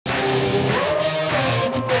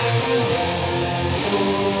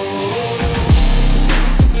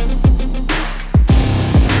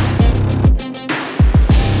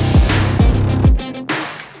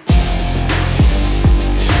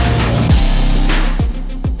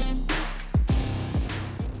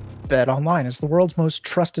BetOnline is the world's most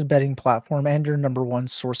trusted betting platform and your number one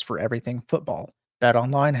source for everything football.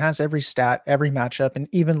 BetOnline has every stat, every matchup, and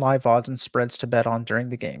even live odds and spreads to bet on during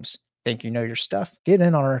the games. Think you know your stuff? Get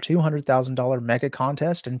in on our $200,000 mega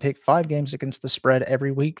contest and pick 5 games against the spread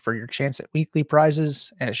every week for your chance at weekly prizes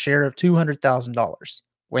and a share of $200,000.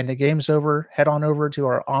 When the game's over, head on over to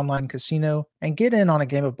our online casino and get in on a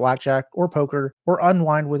game of blackjack or poker or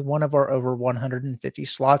unwind with one of our over 150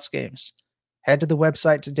 slots games. Head to the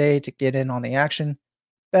website today to get in on the action.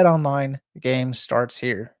 Bet online, the game starts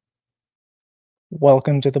here.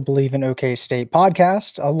 Welcome to the Believe in OkState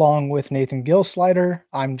podcast. Along with Nathan Gilsleider,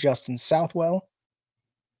 I'm Justin Southwell.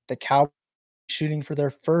 The Cowboys shooting for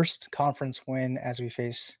their first conference win as we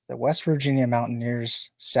face the West Virginia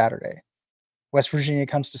Mountaineers Saturday. West Virginia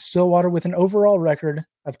comes to Stillwater with an overall record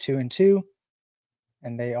of 2-2,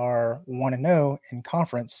 and they are 1-0 in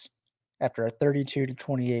conference after a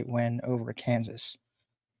 32-28 win over Kansas.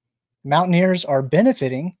 Mountaineers are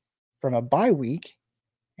benefiting from a bye week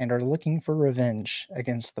and are looking for revenge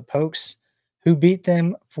against the Pokes, who beat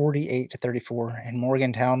them 48-34 in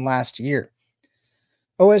Morgantown last year.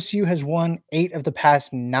 OSU has won 8 of the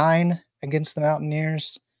past 9 against the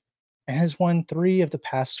Mountaineers and has won 3 of the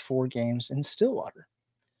past 4 games in Stillwater.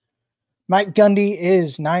 Mike Gundy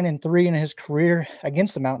is 9-3 in his career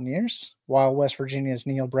against the Mountaineers, while West Virginia's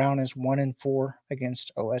Neil Brown is 1-4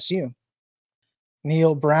 against OSU.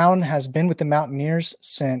 Neil Brown has been with the Mountaineers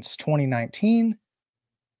since 2019,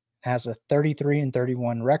 has a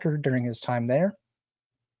 33-31 record during his time there.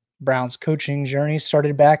 Brown's coaching journey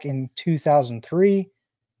started back in 2003,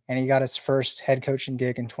 and he got his first head coaching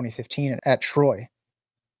gig in 2015 at Troy.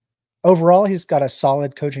 Overall, he's got a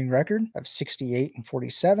solid coaching record of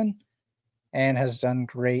 68-47. And has done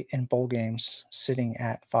great in bowl games, sitting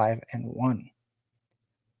at 5-1.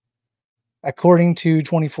 According to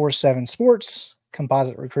 24/7 Sports,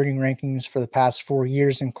 composite recruiting rankings for the past 4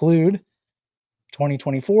 years include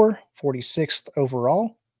 2024, 46th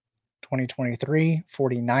overall, 2023,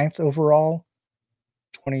 49th overall,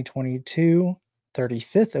 2022,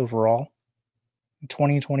 35th overall,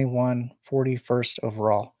 2021, 41st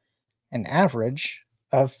overall, an average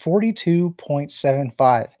of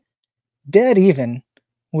 42.75. Dead even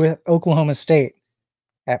with Oklahoma State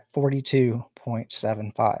at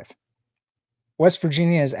 42.75. West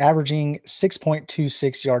Virginia is averaging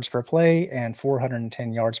 6.26 yards per play and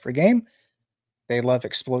 410 yards per game. They love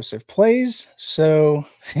explosive plays, so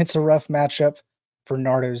it's a rough matchup for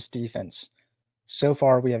Nardo's defense. So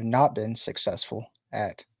far, we have not been successful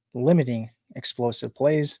at limiting explosive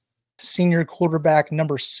plays. Senior quarterback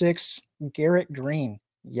number 6, Garrett Green,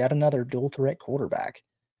 yet another dual threat quarterback.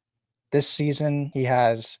 This season, he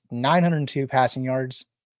has 902 passing yards,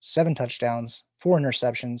 7 touchdowns, 4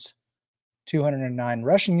 interceptions, 209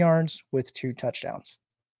 rushing yards with 2 touchdowns.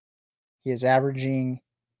 He is averaging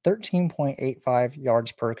 13.85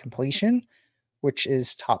 yards per completion, which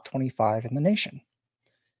is top 25 in the nation.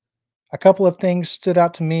 A couple of things stood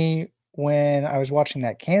out to me when I was watching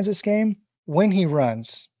that Kansas game. When he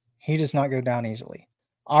runs, he does not go down easily.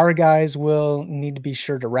 Our guys will need to be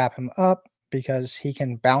sure to wrap him up because he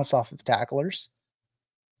can bounce off of tacklers.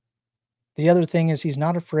 The other thing is he's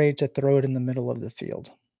not afraid to throw it in the middle of the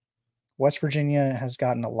field. West Virginia has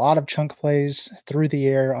gotten a lot of chunk plays through the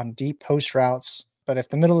air on deep post routes, but if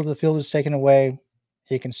the middle of the field is taken away,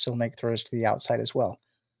 he can still make throws to the outside as well.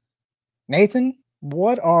 Nathan,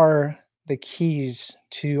 what are the keys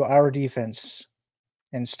to our defense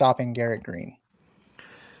in stopping Garrett Green?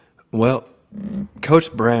 Well,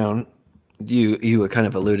 Coach Brown, you kind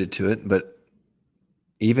of alluded to it, but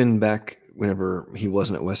even back whenever he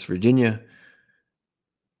wasn't at West Virginia,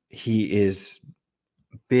 he is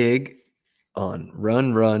big on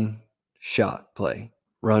run, shot play.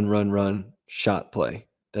 Run, shot play.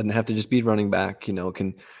 Doesn't have to just be running back,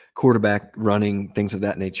 can quarterback running, things of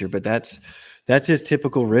that nature. But that's his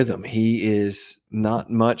typical rhythm. He is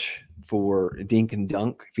not much for dink and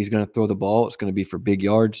dunk. If he's going to throw the ball, it's going to be for big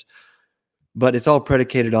yards. But it's all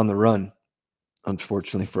predicated on the run.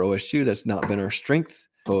 Unfortunately for OSU, that's not been our strength.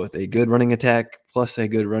 Both a good running attack plus a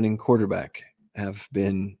good running quarterback have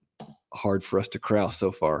been hard for us to corral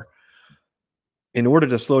so far. In order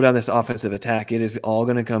to slow down this offensive attack, it is all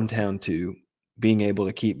going to come down to being able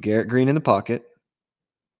to keep Garrett Green in the pocket,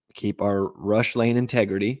 keep our rush lane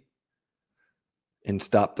integrity, and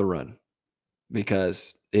stop the run.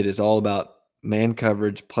 Because it is all about man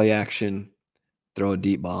coverage, play action, throw a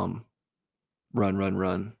deep bomb,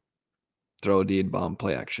 run, throw a deep bomb,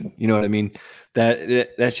 play action. You know what I mean?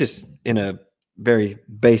 That's just in a very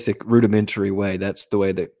basic, rudimentary way. That's the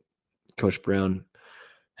way that Coach Brown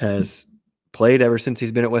has played ever since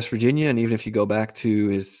he's been at West Virginia. And even if you go back to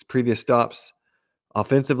his previous stops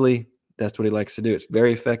offensively, that's what he likes to do. It's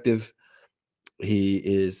very effective. He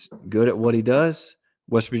is good at what he does.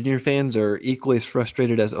 West Virginia fans are equally as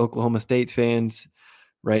frustrated as Oklahoma State fans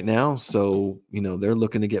right now. So, they're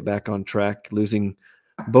looking to get back on track, losing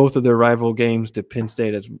both of their rival games to Penn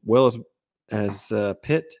State as well as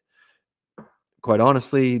Pitt. Quite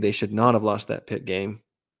honestly, they should not have lost that Pitt game.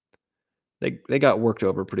 They got worked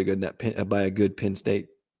over pretty good by a good Penn State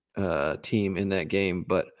team in that game,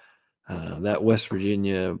 but that West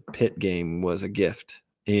Virginia Pitt game was a gift.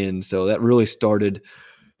 And so that really started,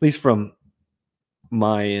 at least from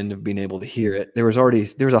my end of being able to hear it. There was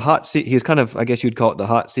a hot seat. He was kind of, I guess you'd call it the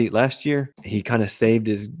hot seat last year. He kind of saved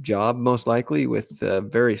his job most likely with a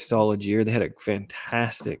very solid year. They had a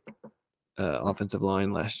fantastic offensive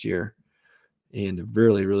line last year and a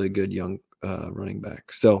really, really good young running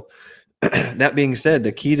back. So that being said,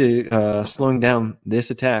 the key to slowing down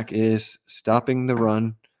this attack is stopping the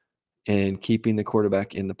run and keeping the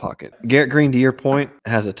quarterback in the pocket. Garrett Green, to your point,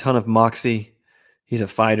 has a ton of moxie. He's a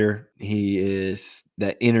fighter. He is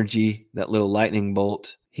that energy, that little lightning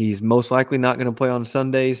bolt. He's most likely not going to play on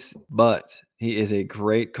Sundays, but he is a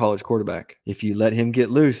great college quarterback. If you let him get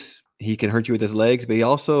loose, he can hurt you with his legs, but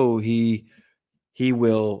he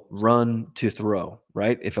will run to throw,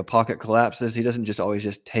 right? If a pocket collapses, he doesn't just always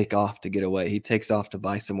just take off to get away. He takes off to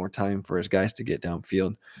buy some more time for his guys to get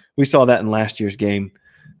downfield. We saw that in last year's game.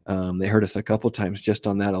 They hurt us a couple times just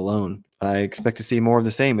on that alone. I expect to see more of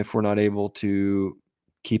the same if we're not able to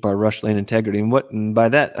keep our rush lane integrity. And by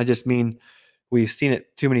that, I just mean we've seen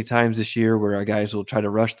it too many times this year where our guys will try to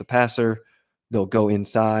rush the passer. They'll go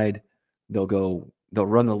inside. They'll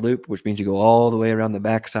run the loop, which means you go all the way around the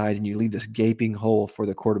backside and you leave this gaping hole for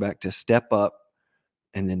the quarterback to step up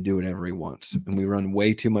and then do whatever he wants. And we run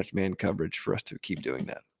way too much man coverage for us to keep doing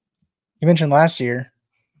that. You mentioned last year,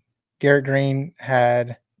 Garrett Green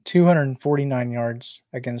had 249 yards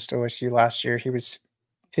against OSU last year. He was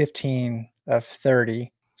 15 of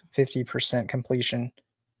 30, 50% completion,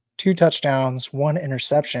 2 touchdowns, 1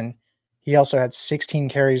 interception. He also had 16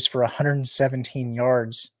 carries for 117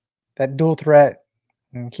 yards. That dual threat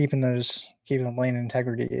and keeping the lane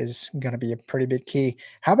integrity is going to be a pretty big key.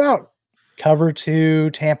 How about cover 2,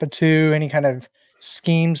 Tampa 2, any kind of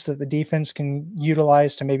schemes that the defense can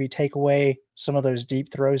utilize to maybe take away some of those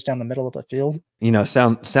deep throws down the middle of the field?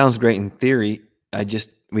 Sounds great in theory.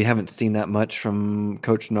 We haven't seen that much from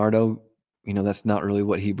Coach Nardo. That's not really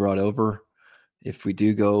what he brought over. If we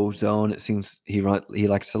do go zone, it seems he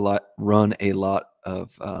likes to run a lot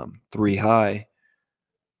of 3 high.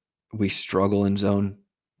 We struggle in zone,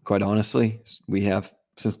 quite honestly. We have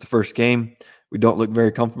since the first game. We don't look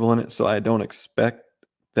very comfortable in it, so I don't expect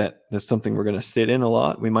that that's something we're going to sit in a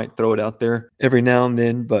lot. We might throw it out there every now and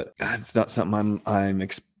then, but it's not something I'm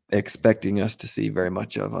expecting us to see very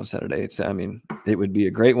much of on Saturday. It would be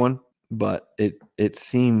a great one, but it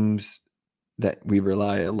seems that we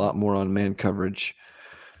rely a lot more on man coverage.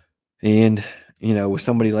 And, with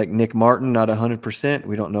somebody like Nick Martin, not 100%,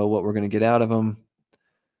 we don't know what we're going to get out of him.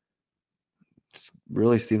 It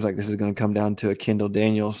really seems like this is going to come down to a Kendall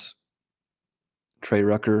Daniels, Trey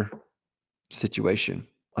Rucker situation.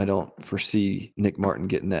 I don't foresee Nick Martin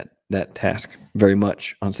getting that task very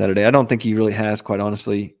much on Saturday. I don't think he really has, quite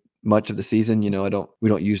honestly, much of the season. We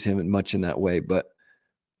don't use him much in that way, but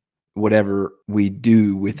whatever we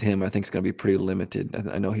do with him, I think is going to be pretty limited.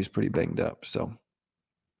 I know he's pretty banged up. So,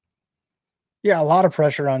 yeah, a lot of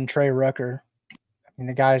pressure on Trey Rucker.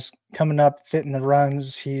 The guy's coming up, fitting the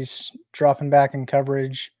runs. He's dropping back in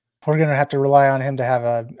coverage. We're going to have to rely on him to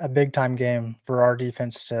have a big-time game for our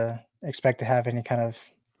defense to expect to have any kind of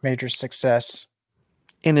major success.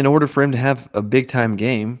 And in order for him to have a big-time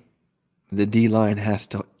game, the D-line has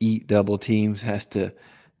to eat double teams, has to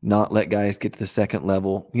not let guys get to the second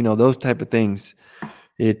level. Those type of things.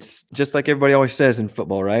 It's just like everybody always says in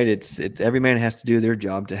football, right? It's every man has to do their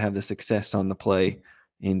job to have the success on the play.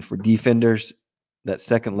 And for defenders, that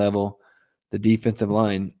second level, the defensive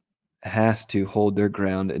line has to hold their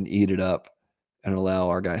ground and eat it up and allow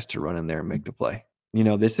our guys to run in there and make the play.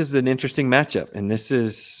 This is an interesting matchup, and this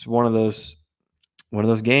is one of those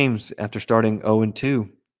games after starting 0-2.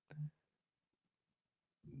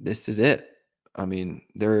 This is it.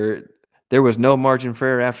 There was no margin for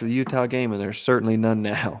error after the Utah game, and there's certainly none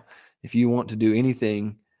now. If you want to do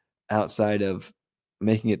anything outside of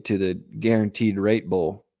making it to the guaranteed rate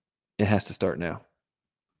bowl, it has to start now.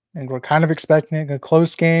 And we're kind of expecting a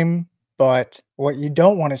close game, but what you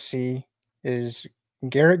don't want to see is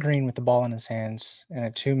Garrett Green with the ball in his hands in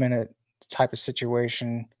a 2-minute type of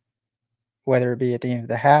situation, whether it be at the end of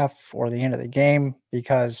the half or the end of the game,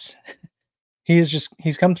 because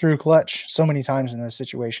he's come through clutch so many times in those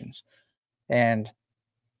situations. And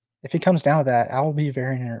if it comes down to that, I'll be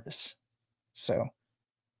very nervous. So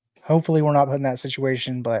hopefully we're not put in that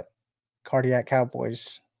situation, but cardiac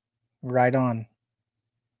Cowboys, right on.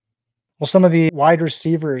 Well, some of the wide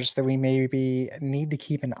receivers that we maybe need to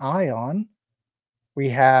keep an eye on, we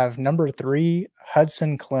have number 3,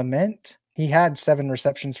 Hudson Clement. He had 7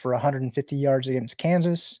 receptions for 150 yards against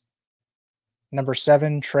Kansas. Number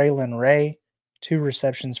 7, Traylon Ray, 2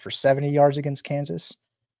 receptions for 70 yards against Kansas.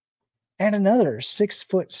 And another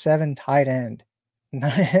 6'7" tight end,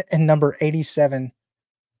 and number 87,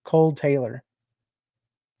 Cole Taylor.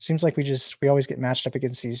 Seems like we always get matched up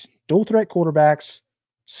against these dual threat quarterbacks,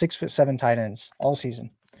 6'7" tight ends all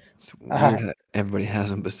season. It's weird how everybody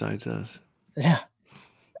has them besides us. Yeah.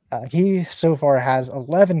 He so far has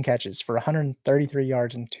 11 catches for 133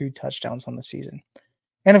 yards and 2 touchdowns on the season.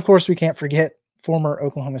 And of course, we can't forget former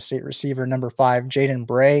Oklahoma State receiver number 5, Jaden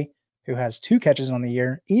Bray, who has 2 catches on the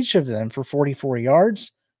year, each of them for 44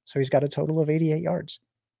 yards. So he's got a total of 88 yards.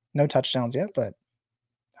 No touchdowns yet, but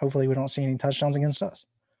hopefully we don't see any touchdowns against us.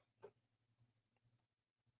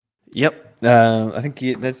 Yep. I think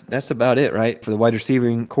that's about it, right? For the wide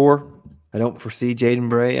receiving core, I don't foresee Jaden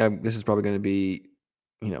Bray. This is probably going to be,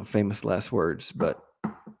 famous last words, but,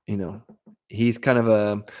 he's kind of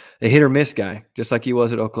a hit or miss guy, just like he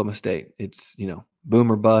was at Oklahoma State. It's,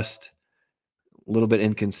 boom or bust, a little bit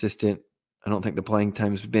inconsistent. I don't think the playing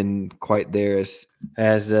time's been quite there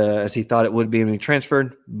as he thought it would be when he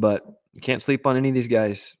transferred, but you can't sleep on any of these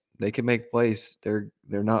guys. They can make plays. They're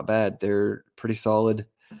not bad. They're pretty solid.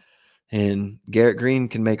 And Garrett Green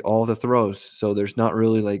can make all the throws. So there's not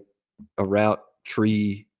really like a route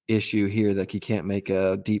tree issue here. Like he can't make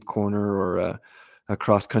a deep corner or a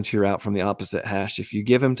cross-country route from the opposite hash. If you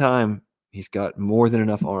give him time, he's got more than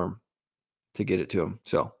enough arm to get it to him.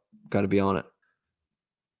 So got to be on it.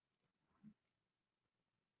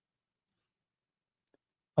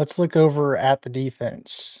 Let's look over at the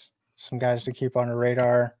defense. Some guys to keep on our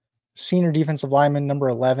radar. Senior defensive lineman number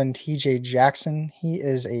 11, TJ Jackson. He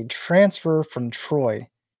is a transfer from Troy,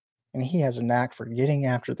 and he has a knack for getting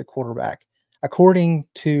after the quarterback. According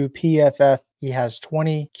to PFF, he has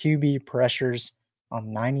 20 QB pressures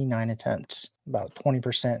on 99 attempts, about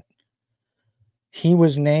 20%. He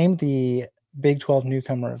was named the Big 12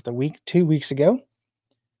 Newcomer of the Week 2 weeks ago.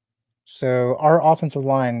 So our offensive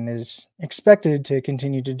line is expected to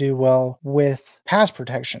continue to do well with pass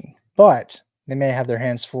protection, but they may have their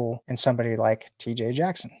hands full in somebody like TJ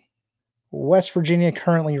Jackson. West Virginia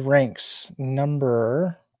currently ranks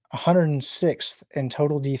number 106th in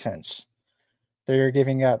total defense. They're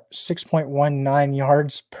giving up 6.19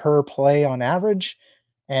 yards per play on average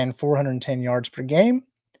and 410 yards per game.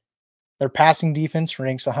 Their passing defense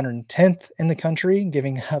ranks 110th in the country,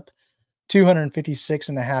 giving up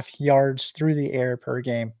 256.5 yards through the air per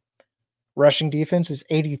game. Rushing defense is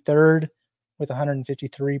 83rd with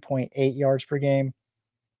 153.8 yards per game.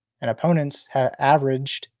 And opponents have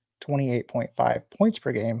averaged 28.5 points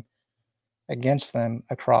per game against them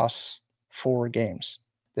across 4 games.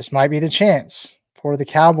 This might be the chance for the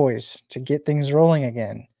Cowboys to get things rolling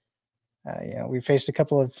again. We faced a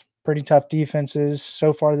couple of pretty tough defenses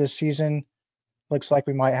so far this season. Looks like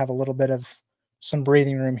we might have a little bit of some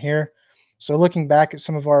breathing room here. So looking back at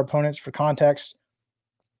some of our opponents for context,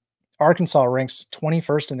 Arkansas ranks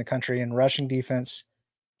 21st in the country in rushing defense,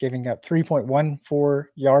 giving up 3.14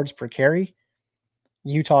 yards per carry.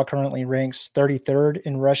 Utah currently ranks 33rd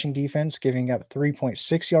in rushing defense, giving up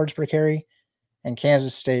 3.6 yards per carry. And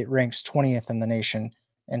Kansas State ranks 20th in the nation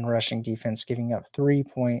in rushing defense, giving up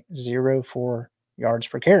 3.04 yards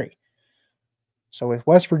per carry. So with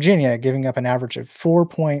West Virginia giving up an average of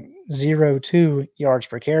 4.02 yards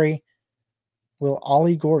per carry, will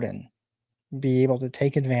Ollie Gordon be able to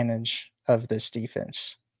take advantage of this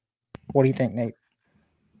defense? What do you think, Nate?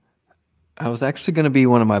 I was actually going to be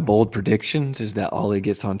one of my bold predictions is that Ollie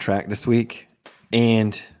gets on track this week.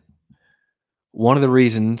 And one of the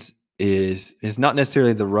reasons is not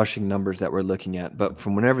necessarily the rushing numbers that we're looking at, but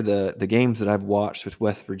from whenever the games that I've watched with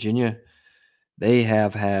West Virginia, they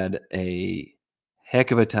have had a heck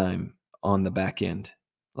of a time on the back end.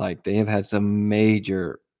 Like they have had some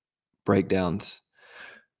major breakdowns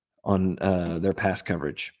on their pass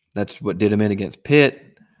coverage. That's what did them in against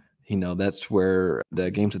Pitt. That's where the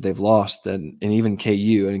games that they've lost and even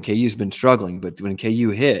KU, and KU's been struggling, but when KU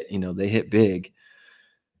hit, they hit big.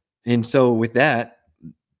 And so with that,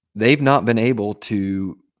 they've not been able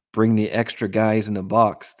to bring the extra guys in the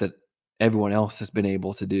box that everyone else has been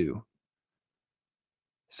able to do.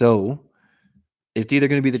 So it's either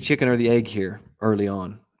going to be the chicken or the egg here early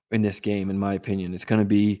on in this game, in my opinion. It's going to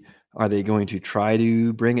be Are they going to try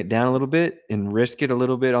to bring it down a little bit and risk it a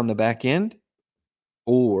little bit on the back end?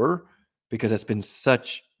 Or, because that's been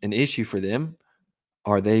such an issue for them,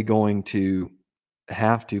 are they going to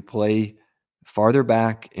have to play farther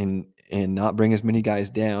back and not bring as many guys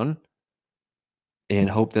down and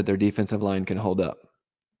hope that their defensive line can hold up?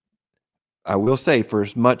 I will say, for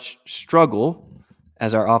as much struggle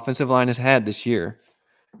as our offensive line has had this year,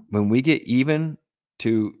 when we get even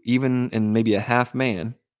and maybe a half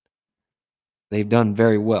man, they've done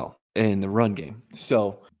very well in the run game.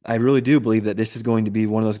 So I really do believe that this is going to be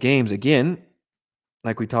one of those games, again,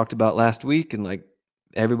 like we talked about last week and like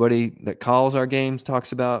everybody that calls our games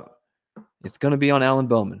talks about, it's going to be on Alan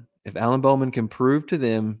Bowman. If Alan Bowman can prove to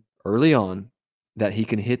them early on that he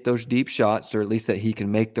can hit those deep shots, or at least that he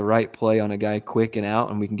can make the right play on a guy quick and out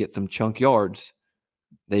and we can get some chunk yards,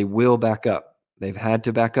 they will back up. They've had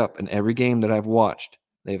to back up in every game that I've watched.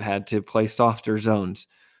 They've had to play softer zones,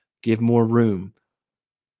 give more room.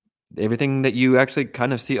 Everything that you actually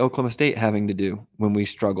kind of see Oklahoma State having to do when we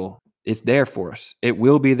struggle, it's there for us. It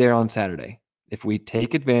will be there on Saturday. If we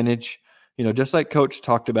take advantage, just like Coach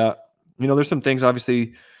talked about, there's some things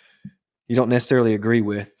obviously you don't necessarily agree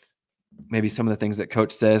with. Maybe some of the things that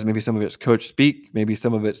Coach says, maybe some of it's Coach speak, maybe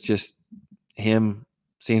some of it's just him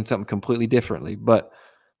seeing something completely differently. But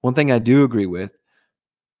one thing I do agree with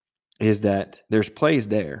is that there's plays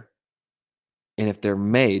there. And if they're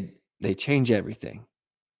made, they change everything.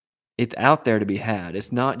 It's out there to be had.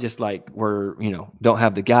 It's not just like we're, don't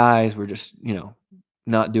have the guys. We're just,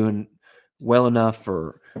 not doing well enough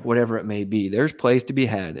or whatever it may be. There's plays to be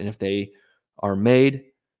had. And if they are made,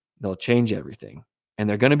 they'll change everything. And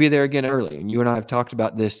they're going to be there again early. And you and I have talked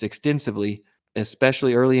about this extensively,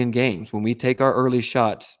 especially early in games. When we take our early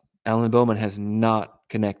shots, Alan Bowman has not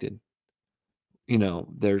connected.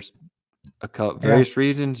 There's various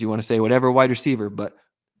reasons. You want to say whatever, wide receiver, but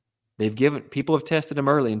people have tested him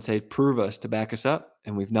early and say, prove us to back us up.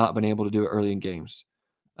 And we've not been able to do it early in games.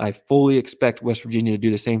 I fully expect West Virginia to do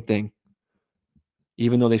the same thing.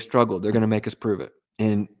 Even though they've struggled, they're going to make us prove it.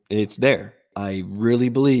 And it's there. I really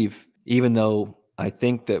believe, even though I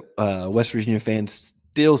think that West Virginia fans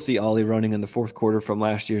still see Ollie running in the fourth quarter from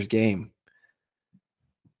last year's game,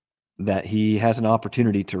 that he has an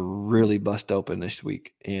opportunity to really bust open this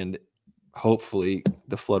week. And hopefully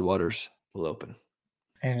the floodwaters will open.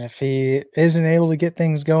 And if he isn't able to get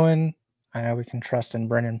things going, I know we can trust in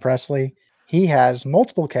Brennan Presley. He has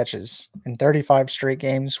multiple catches in 35 straight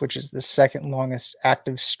games, which is the second longest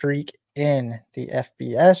active streak in the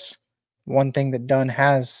FBS. One thing that Dunn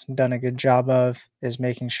has done a good job of is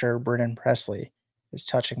making sure Brennan Presley is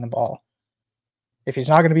touching the ball. If he's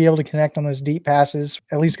not going to be able to connect on those deep passes,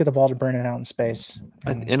 at least get the ball to Brennan out in space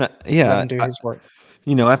and let him do his work.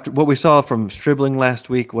 After what we saw from Stribling last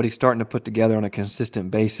week, what he's starting to put together on a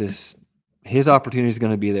consistent basis, his opportunity is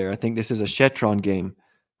going to be there. I think this is a Shetron game.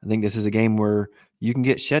 I think this is a game where you can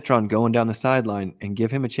get Shetron going down the sideline and give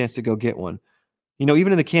him a chance to go get one.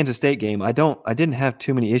 Even in the Kansas State game, I didn't have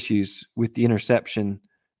too many issues with the interception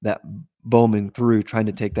that Bowman threw trying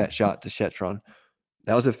to take that shot to Shetron.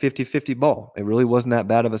 That was a 50-50 ball. It really wasn't that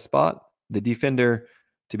bad of a spot. The defender,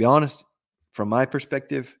 to be honest, from my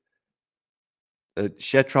perspective,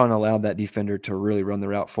 Shetron allowed that defender to really run the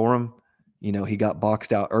route for him. He got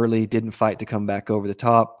boxed out early, didn't fight to come back over the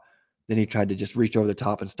top. Then he tried to just reach over the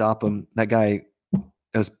top and stop him. That guy,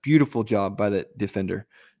 it was a beautiful job by the defender.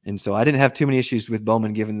 And so I didn't have too many issues with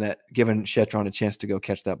Bowman giving Shetron a chance to go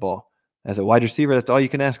catch that ball. As a wide receiver, that's all you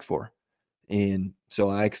can ask for. And so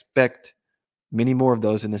I expect many more of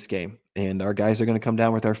those in this game. And our guys are going to come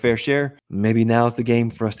down with our fair share. Maybe now's the game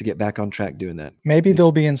for us to get back on track doing that. Maybe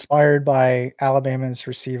they'll be inspired by Alabama's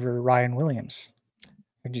receiver, Ryan Williams,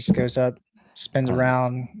 who just goes up, spins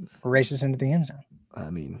around, races into the end zone. I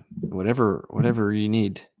mean, whatever you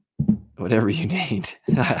need,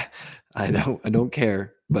 I don't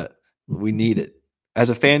care, but we need it. As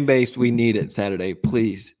a fan base, we need it Saturday,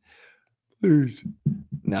 please.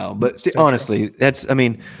 No, but honestly,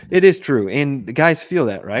 it is true. And the guys feel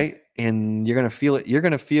that, right? And you're going to feel it. You're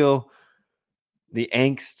going to feel the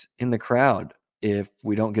angst in the crowd if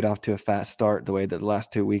we don't get off to a fast start the way that the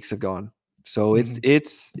last 2 weeks have gone. So it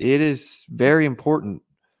is very important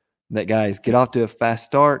that guys get off to a fast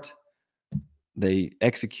start. They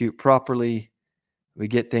execute properly. We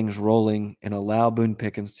get things rolling and allow Boone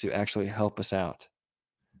Pickens to actually help us out.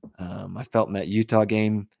 I felt in that Utah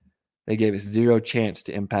game, they gave us zero chance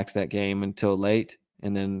to impact that game until late.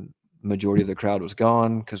 And then majority of the crowd was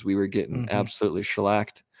gone because we were getting absolutely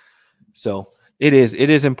shellacked. So it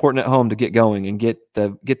is important at home to get going and get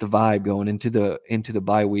the vibe going into the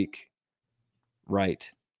bye week right.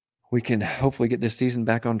 we can hopefully get this season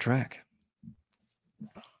back on track.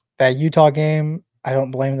 That Utah game, I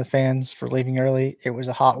don't blame the fans for leaving early. It was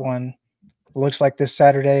a hot one. Looks like this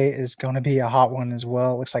Saturday is going to be a hot one as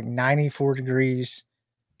well. It looks like 94 degrees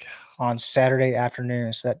on Saturday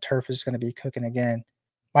afternoon, so that turf is going to be cooking again.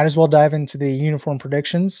 Might as well dive into the uniform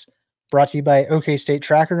predictions, brought to you by OkState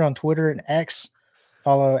Tracker on Twitter and X.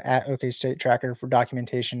 Follow at OkState Tracker for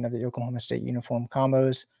documentation of the Oklahoma State uniform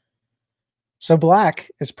combos. So black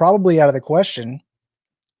is probably out of the question.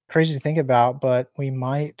 Crazy to think about, but we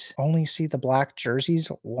might only see the black jerseys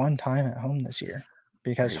one time at home this year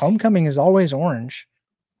because Crazy. homecoming is always orange.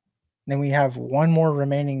 Then we have one more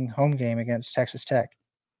remaining home game against Texas Tech.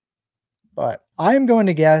 But I'm going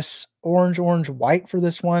to guess orange, orange, white for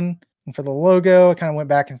this one. And for the logo, I kind of went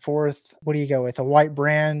back and forth. What do you go with, a white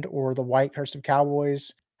brand or the white cursive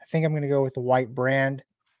Cowboys? I think I'm going to go with the white brand.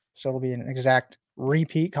 So it'll be an exact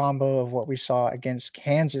repeat combo of what we saw against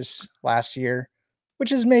Kansas last year,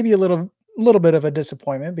 which is maybe a little bit of a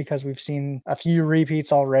disappointment because we've seen a few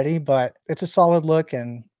repeats already, but it's a solid look,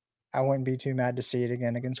 and I wouldn't be too mad to see it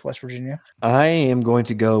again against West Virginia. I am going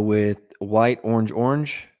to go with white, orange,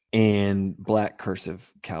 orange, and black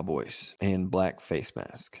cursive Cowboys and black face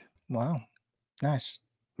mask. Wow. Nice.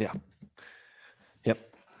 Yeah.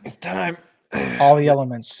 Yep. It's time. All the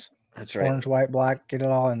elements. That's right. Orange, white, black, get it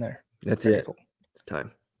all in there. That's Very it. cool. It's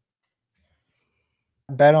time.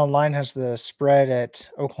 Bet Online has the spread at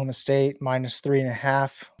Oklahoma State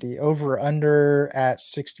 -3.5. The over/under at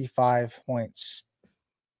 65 points.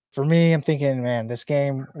 For me, I'm thinking, man, this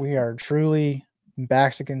game, we are truly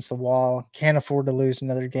backs against the wall. Can't afford to lose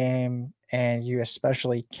another game, and you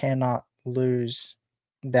especially cannot lose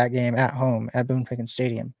that game at home at Boone Pickens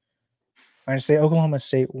Stadium. I'm going to say Oklahoma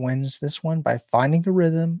State wins this one by finding a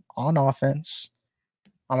rhythm on offense.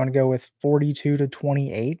 I'm going to go with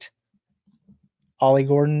 42-28. Ollie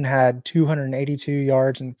Gordon had 282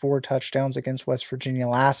 yards and 4 touchdowns against West Virginia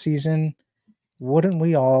last season. Wouldn't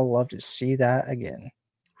we all love to see that again?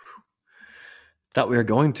 Thought we were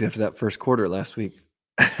going to after that first quarter last week.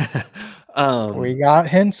 We got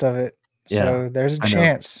hints of it. So Yeah, there's a I know.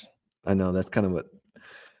 chance. I know that's kind of what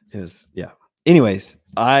is. Yeah. Anyways,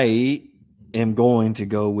 I am going to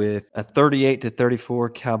go with a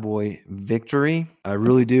 38-34 Cowboy victory. I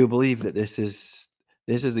really do believe that this is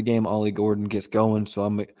the game Ollie Gordon gets going. So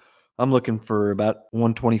I'm looking for about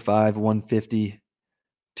 125, 150,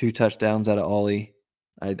 2 touchdowns out of Ollie.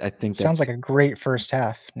 I think Sounds like a great first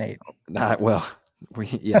half, Nate. well.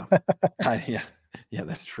 Yeah, yeah,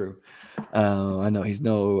 that's true. I know he's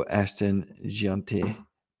no Ashton Giante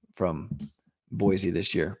from Boise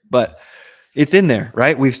this year, but it's in there,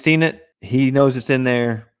 right? We've seen it. He knows it's in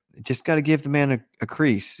there. Just got to give the man a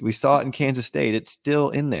crease. We saw it in Kansas State. It's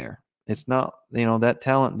still in there. It's not, that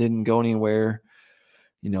talent didn't go anywhere.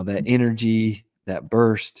 That energy, that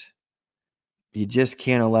burst, you just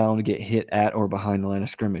can't allow him to get hit at or behind the line of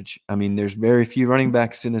scrimmage. I mean, there's very few running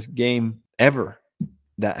backs in this game ever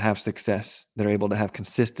that have success. They're able to have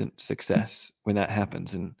consistent success when that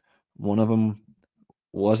happens. And one of them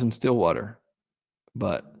was in Stillwater,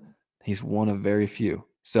 but he's one of very few.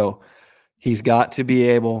 So he's got to be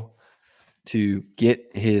able to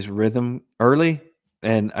get his rhythm early.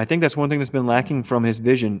 And I think that's one thing that's been lacking from his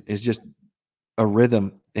vision is just a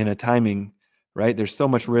rhythm and a timing, right? There's so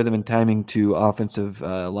much rhythm and timing to offensive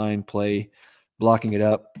line play, blocking it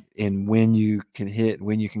up, and when you can hit,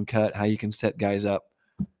 when you can cut, how you can set guys up.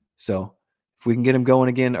 So if we can get him going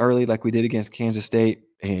again early like we did against Kansas State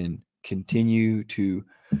and continue to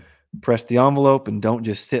press the envelope and don't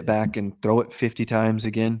just sit back and throw it 50 times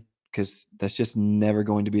again, because that's just never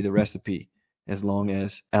going to be the recipe as long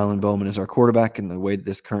as Alan Bowman is our quarterback and the way that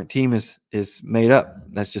this current team is made up.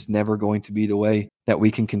 That's just never going to be the way that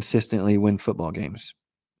we can consistently win football games.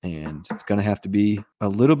 And it's going to have to be a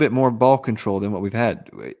little bit more ball control than what we've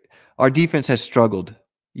had. Our defense has struggled,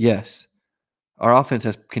 yes. Our offense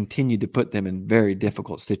has continued to put them in very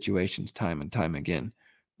difficult situations time and time again.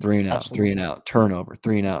 3 and out, Absolutely. 3 and out, turnover,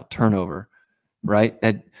 3 and out, turnover, right?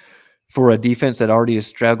 For a defense that already is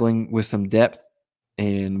struggling with some depth,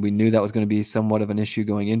 and we knew that was going to be somewhat of an issue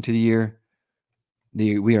going into the year,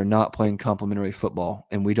 we are not playing complementary football,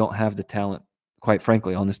 and we don't have the talent, quite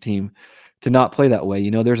frankly, on this team to not play that way.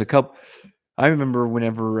 There's a couple – I remember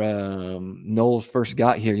whenever Knowles first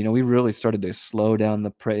got here, we really started to slow down the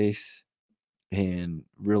pace and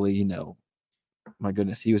really, my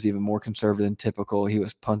goodness, he was even more conservative than typical. He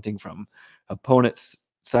was punting from opponent's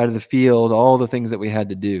side of the field, all the things that we had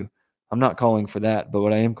to do. I'm not calling for that, but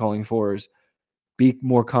what I am calling for is be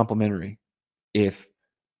more complimentary. If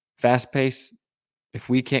fast pace, if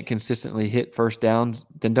we can't consistently hit first downs,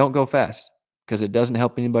 then don't go fast. because it doesn't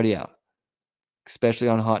help anybody out, especially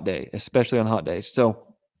on hot days.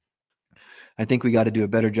 So I think we got to do a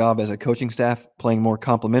better job as a coaching staff, playing more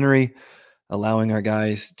complementary, allowing our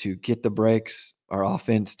guys to get the breaks, our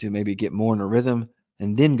offense to maybe get more in a rhythm,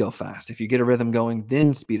 and then go fast. If you get a rhythm going,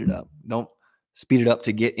 then speed it up. Don't speed it up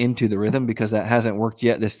to get into the rhythm, because that hasn't worked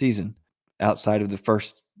yet this season outside of the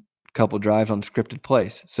first couple drives on scripted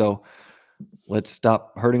plays. So let's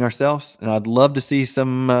stop hurting ourselves. And I'd love to see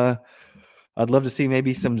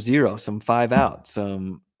maybe some 5 out,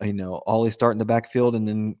 some, Ollie start in the backfield and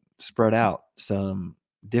then spread out, some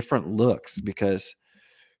different looks, because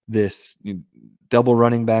this double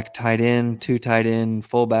running back, tight end, 2 tight end,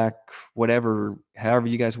 fullback, whatever, however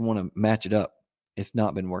you guys want to match it up, it's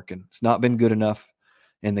not been working. It's not been good enough.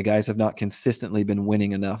 And the guys have not consistently been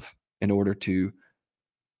winning enough in order to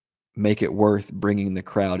make it worth bringing the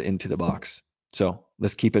crowd into the box. So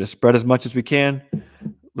let's keep it a spread as much as we can.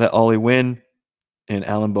 Let Ollie win and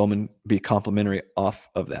Alan Bowman be complimentary off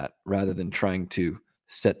of that, rather than trying to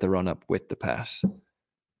set the run up with the pass.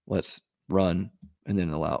 Let's run and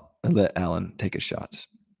then let Alan take his shots.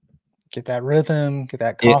 Get that rhythm, get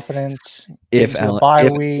that confidence. If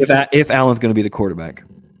Alan's going to be the quarterback,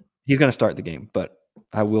 he's going to start the game. But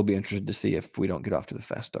I will be interested to see, if we don't get off to the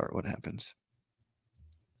fast start, what happens.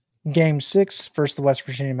 Game 6 versus the West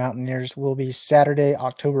Virginia Mountaineers will be Saturday,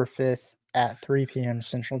 October 5th at 3 p.m.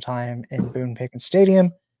 Central Time in Boone Pickens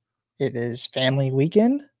Stadium. It is family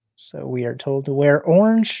weekend, so we are told to wear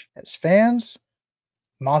orange as fans.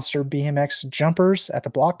 Monster BMX jumpers at the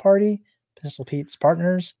block party. Pistol Pete's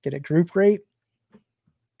partners get a group rate.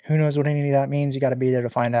 Who knows what any of that means? You got to be there to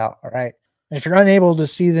find out, all right? And if you're unable to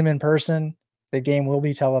see them in person, the game will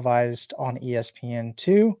be televised on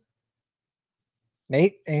ESPN2.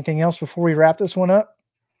 Nate, anything else before we wrap this one up?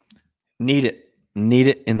 Need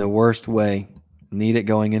it in the worst way. Need it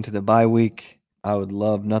going into the bye week. I would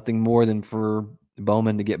love nothing more than for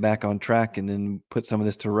Bowman to get back on track and then put some of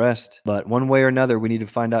this to rest. But one way or another, we need to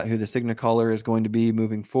find out who the signal caller is going to be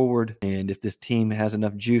moving forward, and if this team has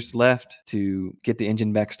enough juice left to get the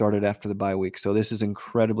engine back started after the bye week. So this is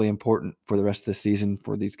incredibly important for the rest of the season,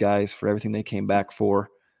 for these guys, for everything they came back for.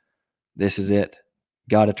 This is it.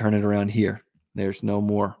 Got to turn it around here. There's no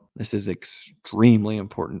more. This is extremely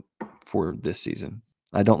important for this season.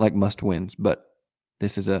 I don't like must wins, but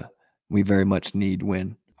this is we very much need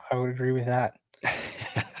win. I would agree with that.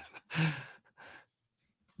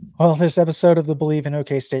 Well, this episode of the Believe in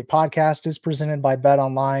OkState podcast is presented by Bet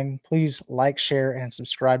Online. Please like, share, and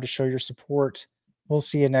subscribe to show your support. We'll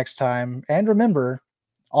see you next time. And remember,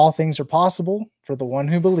 all things are possible for the one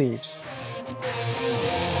who believes.